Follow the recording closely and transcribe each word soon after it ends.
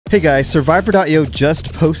Hey guys, Survivor.io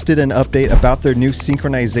just posted an update about their new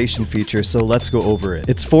synchronization feature, so let's go over it.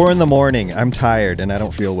 It's 4 in the morning, I'm tired, and I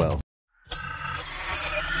don't feel well.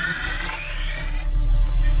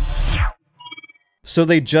 So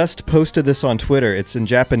they just posted this on Twitter. It's in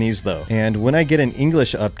Japanese though. And when I get an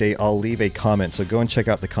English update, I'll leave a comment, so go and check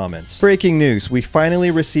out the comments. Breaking news, we finally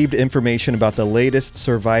received information about the latest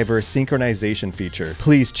Survivor synchronization feature.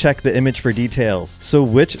 Please check the image for details. So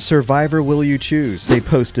which Survivor will you choose? They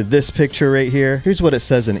posted this picture right here. Here's what it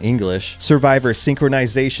says in English. Survivor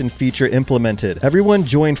synchronization feature implemented. Everyone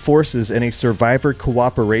joined forces in a Survivor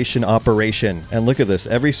cooperation operation. And look at this,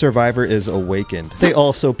 every Survivor is awakened. They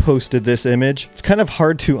also posted this image. It's kind of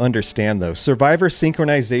hard to understand though. Survivor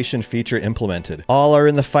synchronization feature implemented. All are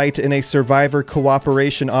in the fight in a Survivor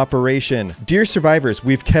cooperation operation. Dear survivors,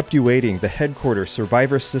 we've kept you waiting. The headquarters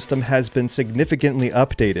Survivor system has been significantly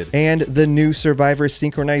updated, and the new Survivor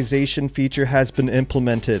synchronization feature has been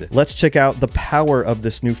implemented. Let's check out the power of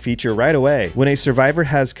this new feature right away. When a survivor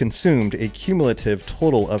has consumed a cumulative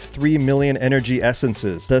total of 3 million energy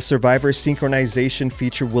essences, the Survivor synchronization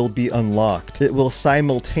feature will be unlocked. It will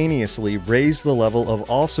simultaneously raise the level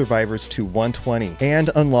of all survivors to 120 and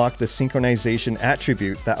unlock the synchronization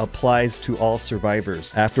attribute that applies to all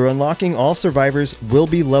survivors. After unlocking, all survivors will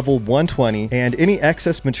be level 120 and any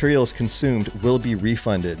excess materials consumed will be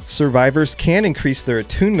refunded. Survivors can increase their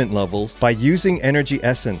attunement levels by using energy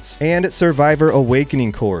essence and survivor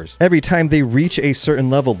awakening cores. Every time they reach a certain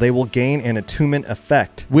level, they will gain an attunement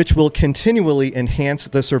effect, which will continually enhance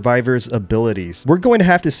the survivor's abilities. We're going to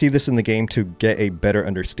have to see this in the game to get a better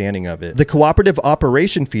understanding of it. The cooperative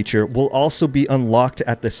operation feature will also be unlocked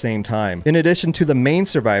at the same time. In addition to the main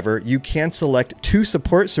survivor, you can select 2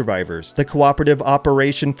 support survivors. The cooperative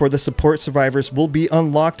operation for the support survivors will be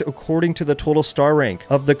unlocked according to the total star rank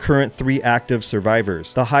of the current 3 active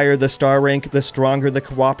survivors. The higher the star rank, the stronger the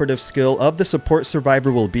cooperative skill of the support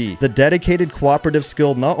survivor will be. The dedicated cooperative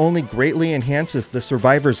skill not only greatly enhances the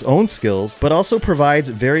survivor's own skills, but also provides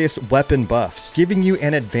various weapon buffs, giving you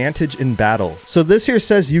an advantage in battle. So this here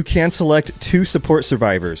says you can select 2 support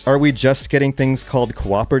survivors. Are we just getting things called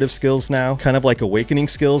cooperative skills now? Kind of like awakening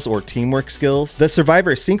skills or teamwork skills? The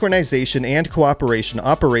Survivor synchronization and cooperation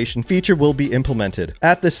operation feature will be implemented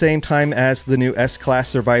at the same time as the new S-Class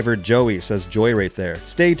survivor Joey, says Joy right there.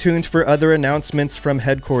 Stay tuned for other announcements from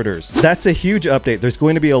headquarters. That's a huge update. There's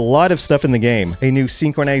going to be a lot of stuff in the game. A new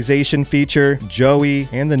synchronization feature, Joey,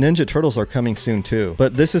 and the Ninja Turtles are coming soon too.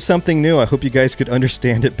 But this is something new. I hope you guys could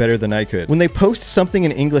understand it better than I could. When they post something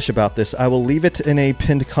in English about this, I will leave it in a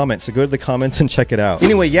pinned comment, so go to the comments and check it out.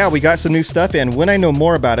 Anyway, yeah, we got some new stuff, and when I know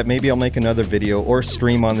more about it, maybe I'll make another video or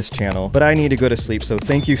stream on this channel, but I need to go to sleep, so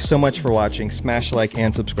thank you so much for watching. Smash like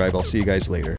and subscribe. I'll see you guys later.